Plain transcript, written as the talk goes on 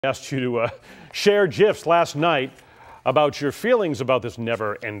Asked you to share GIFs last night about your feelings about this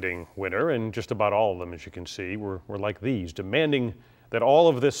never-ending winter, and just about all of them, as you can see, were like these, demanding that all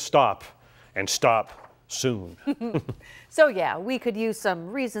of this stop, and stop soon. So yeah, we could use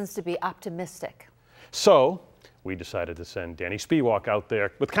some reasons to be optimistic. So we decided to send Danny Spiewak out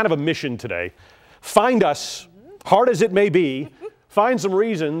there with kind of a mission today. Find us, hard as it may be, find some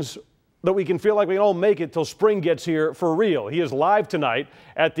reasons that we can feel like we can all make it till spring gets here for real. He is live tonight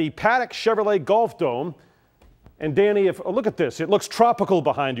at the Paddock Chevrolet Golf Dome. And Danny, look at this, it looks tropical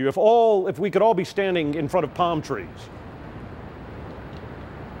behind you. If we could all be standing in front of palm trees.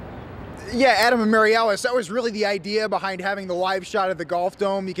 Yeah, Adam and Mary Alice, that was really the idea behind having the live shot of the Golf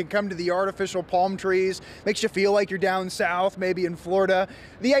Dome. You can come to the artificial palm trees, makes you feel like you're down south, maybe in Florida.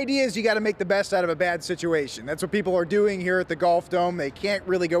 The idea is you got to make the best out of a bad situation. That's what people are doing here at the Golf Dome. They can't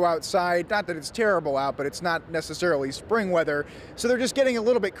really go outside. Not that it's terrible out, but it's not necessarily spring weather. So they're just getting a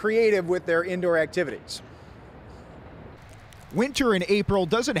little bit creative with their indoor activities. Winter in April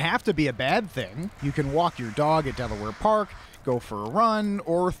doesn't have to be a bad thing. You can walk your dog at Delaware Park, go for a run,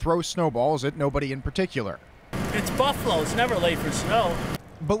 or throw snowballs at nobody in particular. It's Buffalo, it's never late for snow.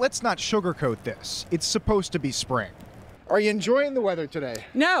 But let's not sugarcoat this. It's supposed to be spring. Are you enjoying the weather today?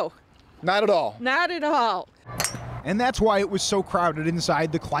 No. Not at all? Not at all. And that's why it was so crowded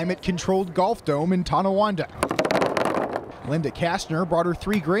inside the climate-controlled Golf Dome in Tonawanda. Linda Kastner brought her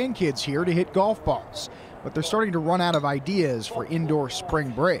 3 grandkids here to hit golf balls, but they're starting to run out of ideas for indoor spring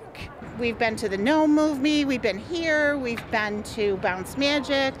break. We've been to the Gnome Movie, we've been here, we've been to Bounce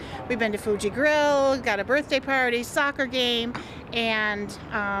Magic, we've been to Fuji Grill, got a birthday party, soccer game, and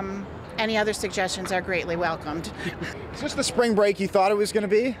any other suggestions are greatly welcomed. Is this the spring break you thought it was going to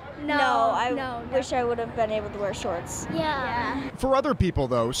be? No, I wish I would have been able to wear shorts. Yeah. For other people,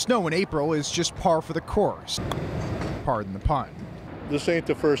 though, snow in April is just par for the course. Pardon the pun. This ain't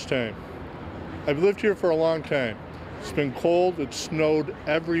the first time. I've lived here for a long time. It's been cold, it's snowed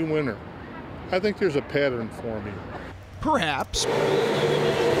every winter. I think there's a pattern for me. Perhaps.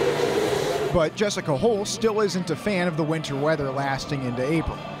 But Jessica Hull still isn't a fan of the winter weather lasting into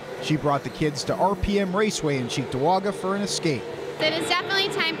April. She brought the kids to RPM Raceway in Cheektowaga for an escape. It is definitely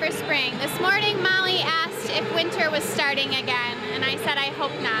time for spring. This morning, Molly asked if winter was starting again, and I said I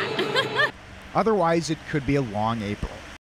hope not. Otherwise, it could be a long April.